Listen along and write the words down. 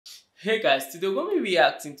Hey guys, today we're going to be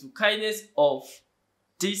reacting to kindness of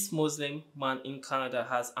this Muslim man in Canada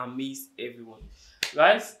has amazed everyone.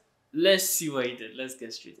 Guys, let's see what he did. Let's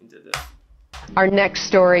get straight into this. Our next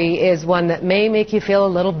story is one that may make you feel a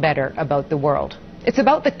little better about the world. It's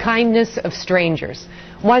about the kindness of strangers.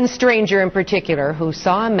 One stranger in particular who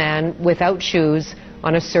saw a man without shoes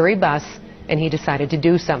on a Surrey bus and he decided to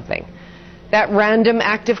do something. That random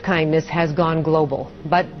act of kindness has gone global,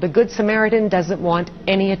 but the Good Samaritan doesn't want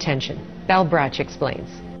any attention. Val Brach explains.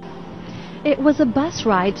 It was a bus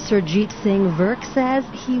ride Surjit Singh Virk says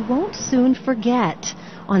he won't soon forget.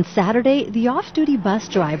 On Saturday, the off-duty bus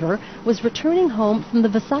driver was returning home from the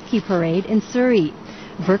Vaisakhi parade in Surrey.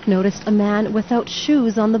 Virk noticed a man without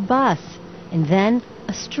shoes on the bus, and then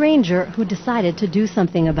a stranger who decided to do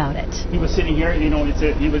something about it. He was sitting here, he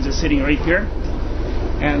was just sitting right here.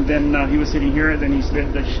 And then he was sitting here, then he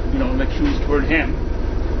slid the shoes toward him.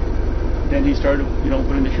 Then he started,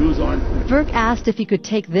 putting the shoes on. Virk asked if he could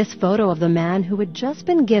take this photo of the man who had just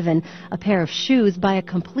been given a pair of shoes by a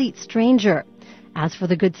complete stranger. As for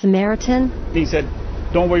the Good Samaritan, he said,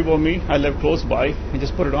 "Don't worry about me, I live close by," and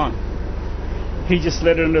just put it on. He just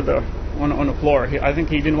slid it on the floor. I think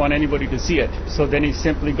he didn't want anybody to see it. So then he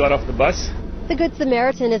simply got off the bus. the Good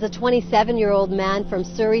Samaritan is a 27-year-old man from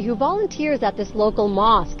Surrey who volunteers at this local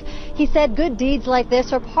mosque. He said good deeds like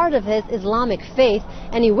this are part of his Islamic faith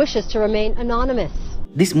and he wishes to remain anonymous.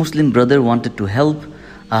 This Muslim brother wanted to help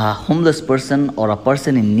a homeless person or a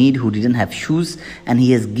person in need who didn't have shoes, and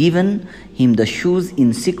he has given him the shoes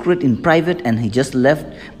in secret, in private, and he just left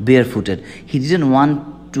barefooted. He didn't want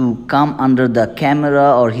to come under the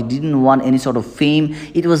camera, or he didn't want any sort of fame.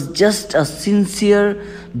 It was just a sincere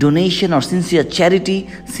donation or sincere charity,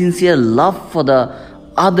 sincere love for the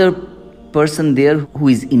other person there who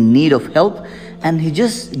is in need of help, and he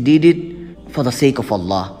just did it for the sake of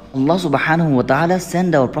Allah. Allah subhanahu wa ta'ala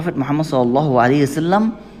sent our Prophet Muhammad sallallahu alayhi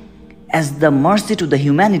wasallam as the mercy to the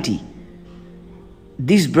humanity.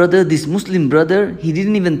 This brother, this Muslim brother, he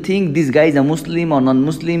didn't even think this guy is a Muslim or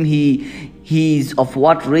non-Muslim, he is of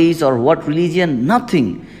what race or what religion,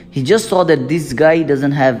 nothing. He just saw that this guy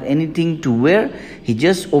doesn't have anything to wear. He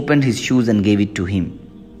just opened his shoes and gave it to him.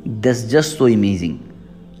 That's just so amazing.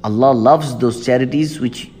 Allah loves those charities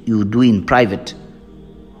which you do in private.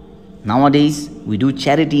 Nowadays, we do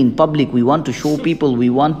charity in public. We want to show people, we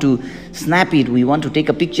want to snap it, we want to take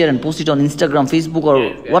a picture and post it on Instagram, Facebook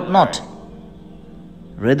or whatnot.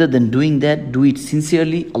 Rather than doing that, do it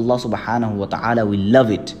sincerely. Allah subhanahu wa ta'ala will love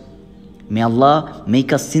it. May Allah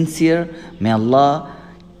make us sincere. May Allah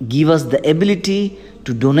give us the ability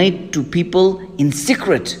to donate to people in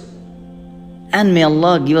secret. And may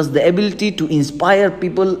Allah give us the ability to inspire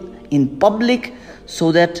people in public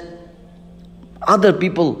so that other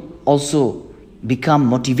people also become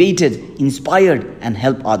motivated, inspired, and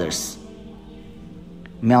help others.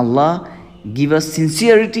 May Allah give us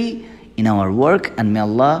sincerity in our work, and may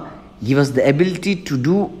Allah give us the ability to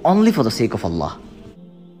do only for the sake of Allah.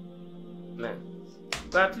 Man,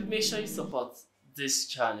 but please make sure you support this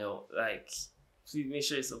channel. Please make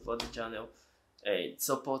sure you support the channel and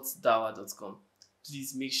support dawa.com.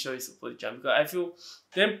 Please make sure you support the channel, because I feel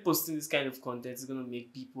them posting this kind of content is going to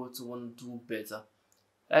make people to want to do better.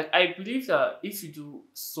 I believe that if you do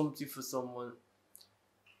something for someone,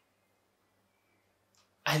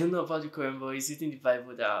 I don't know about the Quran, but it's in the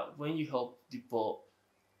Bible that when you help the poor,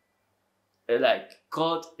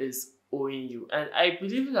 God is owing you. And I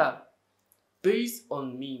believe that based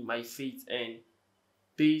on me, my faith, and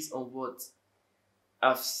based on what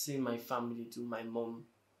I've seen my family do, my mom,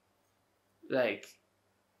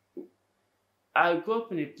 I grew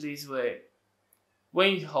up in a place where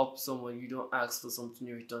when you help someone, you don't ask for something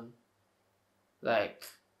in return.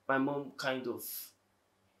 My mom kind of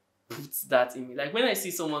puts that in me. When I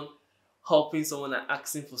see someone helping someone and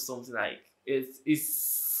asking for something, it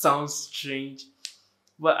sounds strange.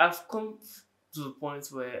 But I've come to the point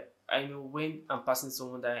where I know when I'm passing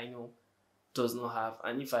someone that I know does not have,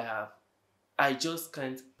 and if I have, I just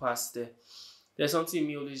can't pass there. There's something in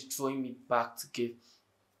me always drawing me back to give.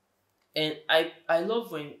 And I love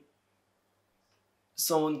when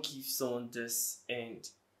someone gives someone this and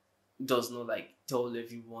does not tell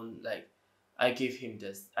everyone I gave him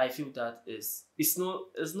this. I feel that it's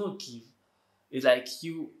not give. It's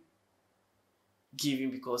you giving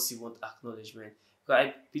because you want acknowledgement. Because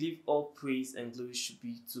I believe all praise and glory should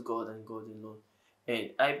be to God and God alone. And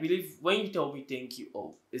I believe when you tell me thank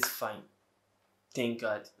you, it's fine. Thank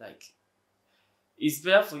God. It's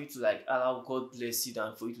better for you to allow God bless you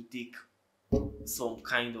than for you to take some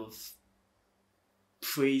kind of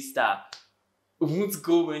praise that won't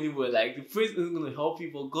go anywhere. Like the praise isn't gonna help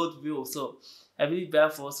you, but God will. So I believe better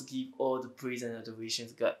for us to give all the praise and adoration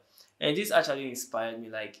to God. And this actually inspired me.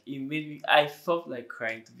 Like it made me, I felt like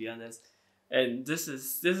crying, to be honest. And this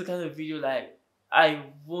is the kind of video like I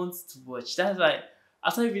want to watch. That's why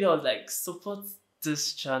after the video I was like, support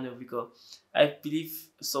this channel, because I believe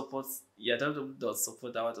support, yeah,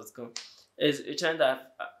 www.supportdawa.com is a channel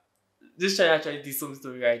that this channel actually did something to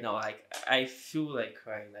me right now. Like I feel like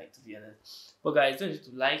crying, like, to be honest. But guys, don't forget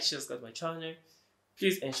to like, share, subscribe to my channel.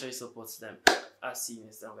 Please ensure you support them. I'll see you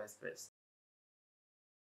next time, guys. Best.